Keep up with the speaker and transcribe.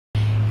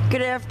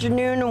Good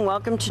afternoon and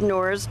welcome to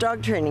Nora's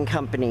Dog Training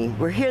Company.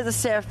 We're here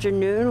this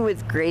afternoon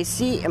with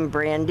Gracie and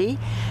Brandy,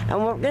 and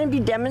what we're going to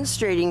be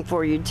demonstrating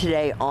for you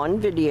today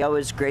on video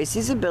is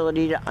Gracie's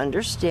ability to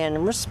understand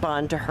and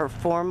respond to her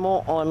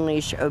formal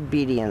on-leash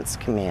obedience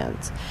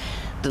commands.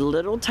 The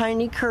little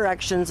tiny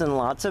corrections and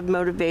lots of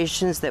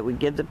motivations that we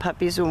give the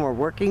puppies when we're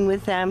working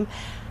with them,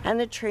 and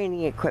the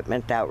training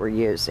equipment that we're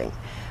using.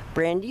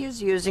 Brandy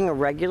is using a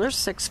regular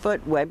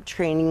 6-foot web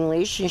training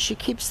leash, and she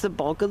keeps the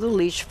bulk of the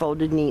leash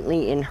folded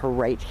neatly in her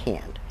right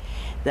hand.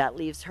 That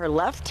leaves her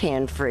left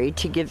hand free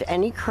to give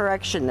any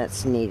correction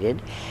that's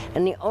needed,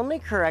 and the only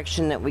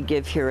correction that we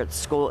give here at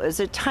school is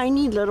a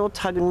tiny little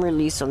tug and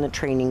release on the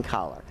training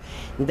collar.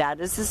 That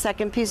is the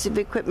second piece of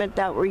equipment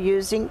that we're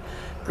using.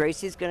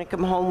 Gracie's going to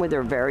come home with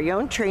her very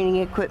own training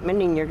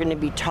equipment, and you're going to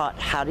be taught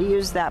how to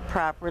use that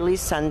properly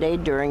Sunday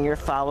during your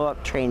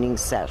follow-up training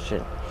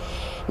session.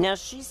 Now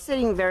she's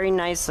sitting very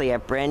nicely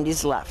at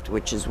Brandy's left,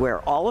 which is where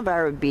all of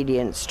our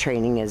obedience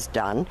training is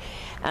done.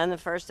 And the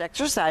first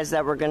exercise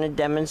that we're going to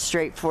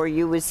demonstrate for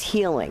you is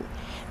heeling.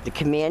 The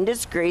command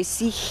is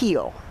Gracie,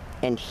 heel.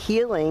 And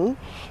heeling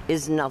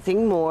is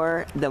nothing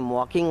more than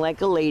walking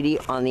like a lady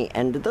on the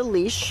end of the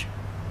leash,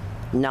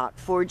 not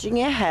forging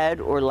ahead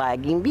or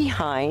lagging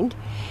behind.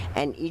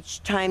 And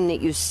each time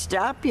that you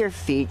stop your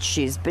feet,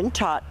 she's been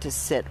taught to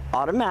sit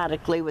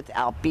automatically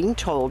without being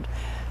told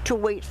to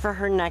wait for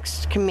her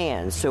next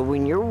command. So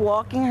when you're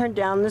walking her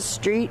down the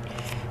street,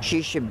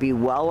 she should be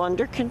well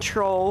under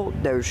control.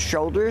 Those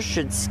shoulders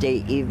should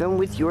stay even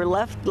with your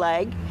left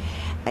leg.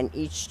 And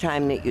each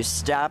time that you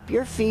stop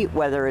your feet,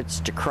 whether it's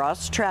to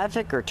cross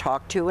traffic or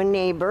talk to a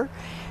neighbor,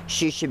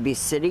 she should be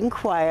sitting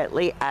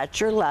quietly at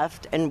your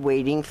left and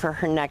waiting for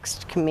her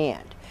next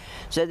command.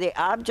 So the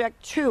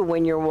object too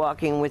when you're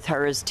walking with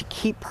her is to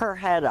keep her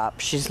head up.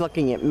 She's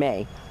looking at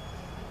me.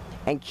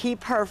 And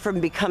keep her from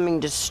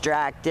becoming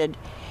distracted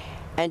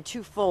and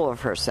too full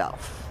of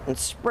herself. And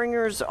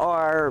springers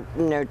are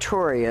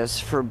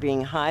notorious for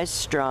being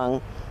high-strung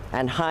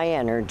and high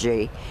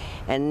energy,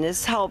 and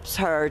this helps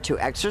her to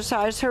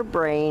exercise her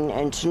brain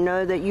and to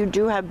know that you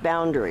do have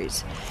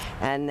boundaries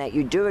and that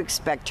you do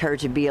expect her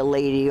to be a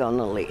lady on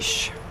the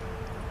leash.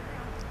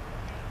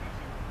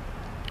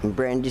 And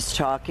Brandy's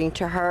talking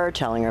to her,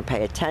 telling her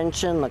pay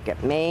attention, look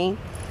at me.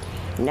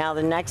 Now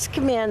the next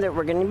command that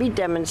we're going to be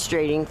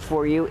demonstrating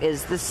for you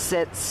is the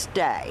sit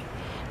stay.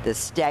 The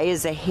stay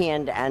is a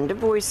hand and a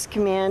voice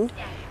command,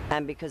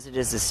 and because it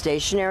is a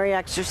stationary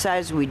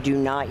exercise, we do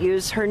not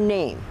use her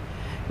name.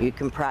 You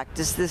can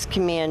practice this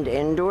command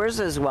indoors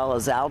as well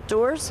as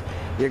outdoors.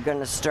 You're going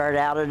to start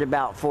out at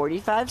about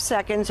 45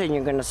 seconds and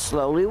you're going to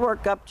slowly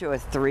work up to a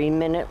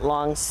 3-minute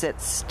long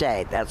sit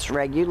stay. That's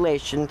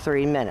regulation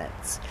 3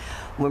 minutes.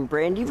 When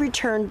Brandy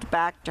returned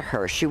back to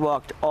her, she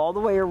walked all the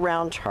way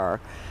around her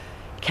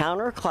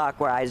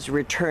counterclockwise,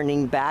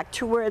 returning back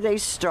to where they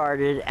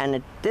started, and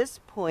at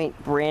this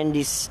point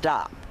Brandy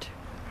stopped.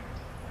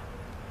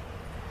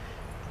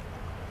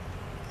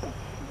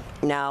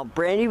 Now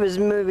Brandy was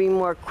moving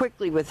more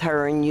quickly with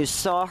her and you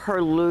saw her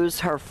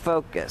lose her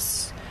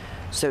focus.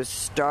 So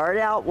start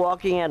out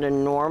walking at a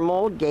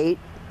normal gait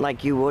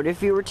like you would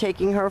if you were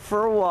taking her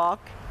for a walk.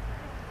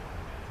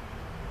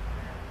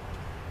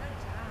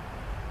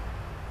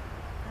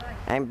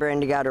 And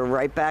Brandy got her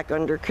right back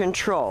under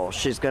control.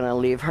 She's going to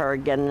leave her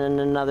again in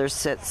another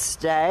sit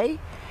stay.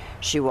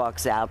 She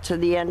walks out to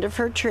the end of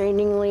her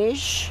training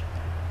leash.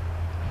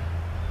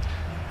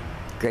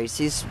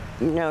 Gracie's,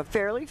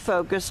 fairly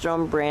focused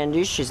on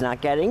Brandy. She's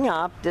not getting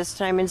up. This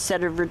time,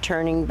 instead of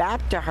returning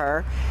back to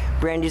her,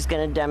 Brandy's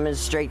going to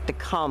demonstrate the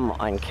come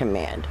on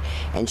command.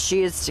 And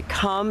she is to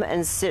come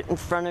and sit in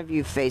front of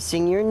you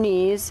facing your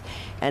knees,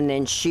 and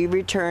then she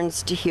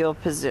returns to heel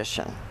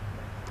position.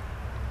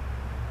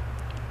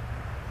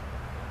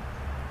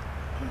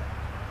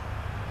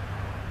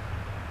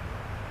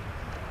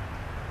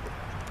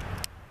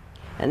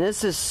 And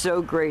this is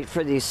so great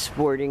for these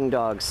sporting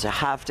dogs to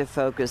have to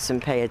focus and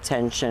pay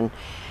attention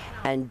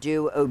and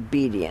do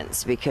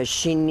obedience because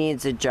she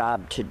needs a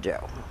job to do.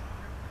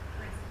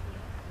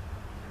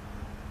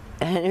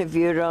 And if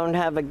you don't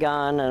have a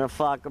gun and a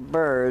flock of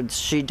birds,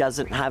 she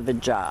doesn't have a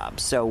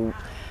job. So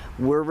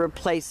we're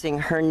replacing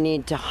her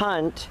need to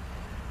hunt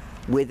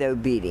with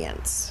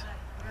obedience.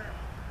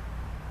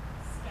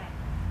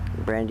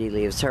 Brandy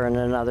leaves her in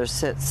another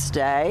sit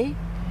stay.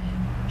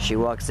 She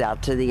walks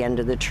out to the end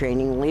of the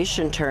training leash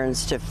and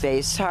turns to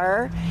face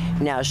her.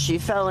 Now she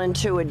fell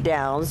into a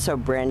down, so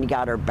Brandy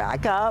got her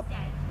back up,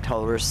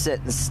 told her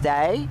sit and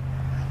stay.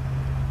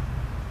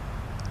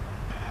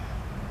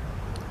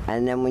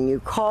 And then when you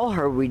call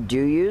her, we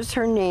do use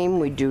her name,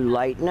 we do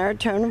lighten our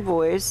tone of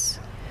voice,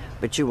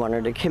 but you want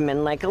her to come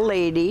in like a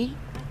lady.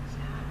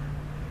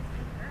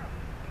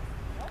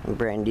 And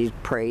Brandy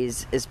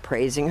is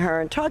praising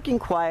her and talking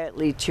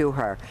quietly to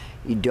her.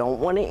 You don't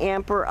want to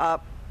amp her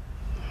up.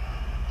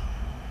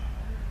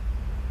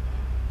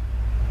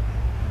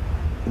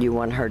 You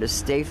want her to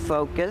stay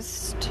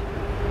focused.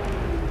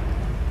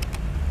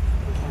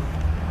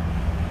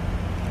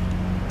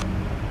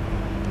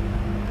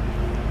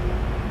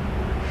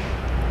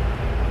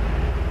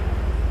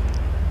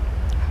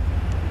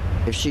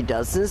 If she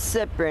doesn't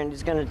sit,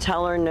 Brandy's going to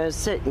tell her no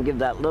sit and give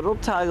that little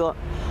tug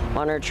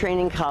on her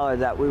training collar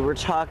that we were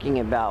talking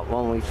about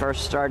when we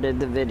first started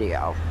the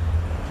video.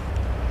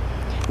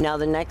 Now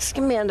the next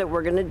command that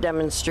we're going to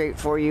demonstrate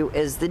for you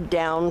is the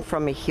down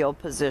from a heel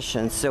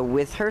position. So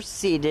with her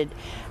seated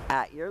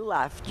at your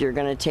left, you're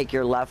going to take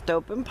your left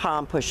open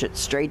palm, push it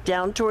straight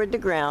down toward the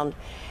ground,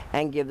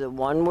 and give the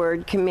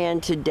one-word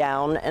command to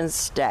down and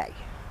stay.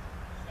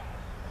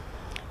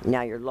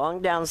 Now your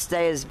long down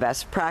stay is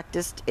best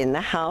practiced in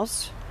the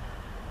house.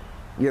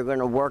 You're going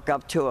to work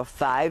up to a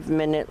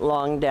 5-minute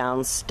long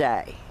down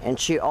stay. And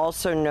she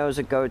also knows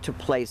a go-to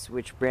place,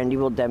 which Brandy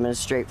will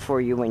demonstrate for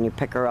you when you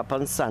pick her up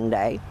on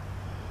Sunday.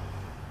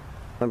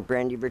 When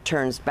Brandy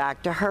returns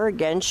back to her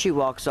again, she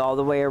walks all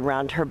the way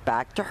around her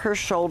back to her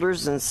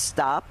shoulders and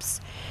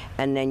stops.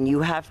 And then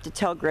you have to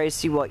tell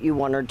Gracie what you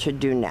want her to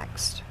do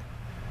next.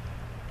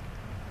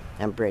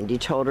 And Brandy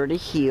told her to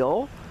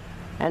heel,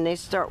 and they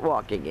start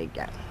walking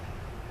again.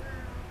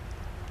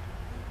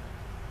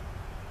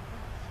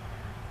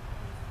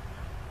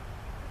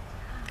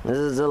 This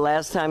is the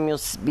last time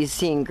you'll be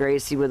seeing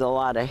Gracie with a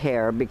lot of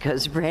hair,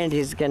 because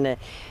Brandy's going to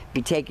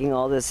be taking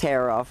all this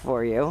hair off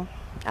for you,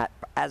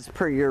 as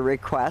per your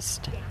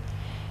request.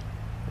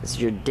 This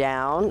is your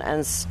down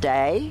and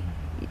stay.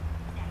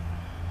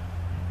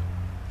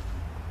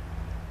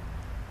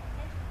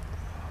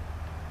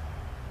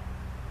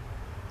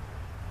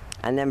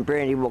 And then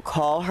Brandy will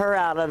call her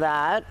out of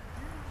that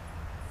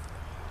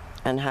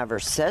and have her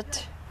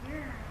sit.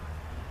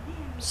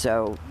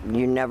 So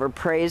you never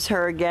praise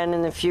her again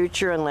in the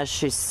future unless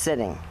she's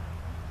sitting.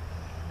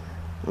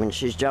 When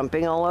she's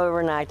jumping all over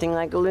and acting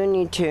like a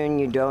Looney Tune,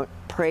 you don't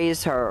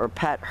praise her or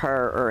pet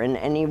her or in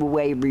any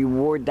way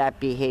reward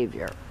that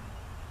behavior.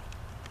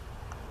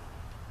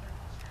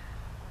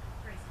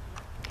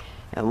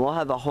 And we'll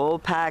have a whole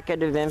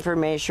packet of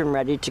information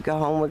ready to go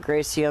home with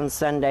Gracie on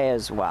Sunday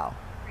as well.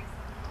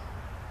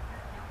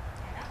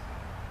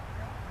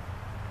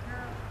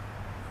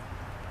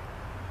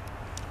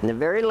 And the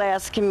very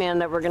last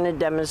command that we're going to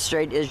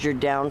demonstrate is your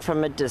down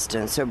from a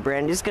distance. So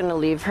Brandy's going to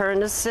leave her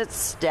in a sit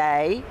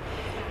stay.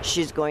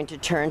 She's going to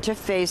turn to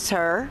face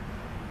her.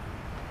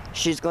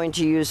 She's going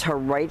to use her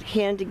right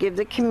hand to give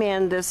the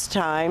command this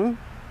time.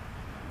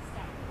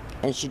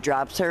 And she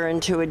drops her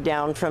into a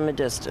down from a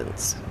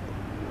distance.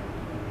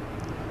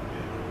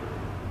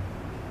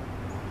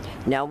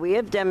 Now we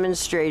have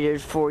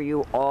demonstrated for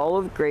you all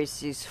of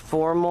Gracie's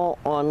formal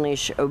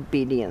on-leash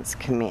obedience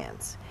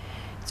commands.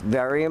 It's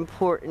very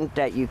important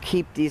that you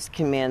keep these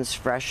commands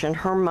fresh in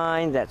her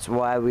mind. That's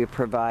why we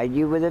provide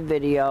you with a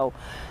video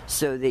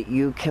so that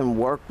you can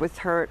work with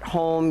her at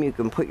home. You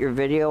can put your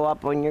video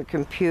up on your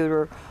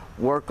computer,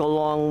 work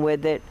along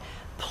with it.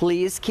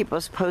 Please keep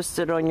us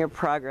posted on your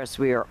progress.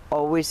 We are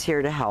always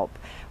here to help.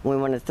 We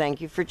want to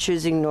thank you for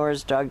choosing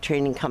Nora's Dog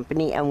Training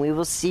Company, and we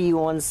will see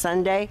you on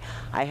Sunday.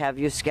 I have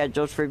you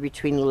scheduled for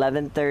between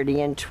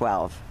 11:30 and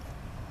 12.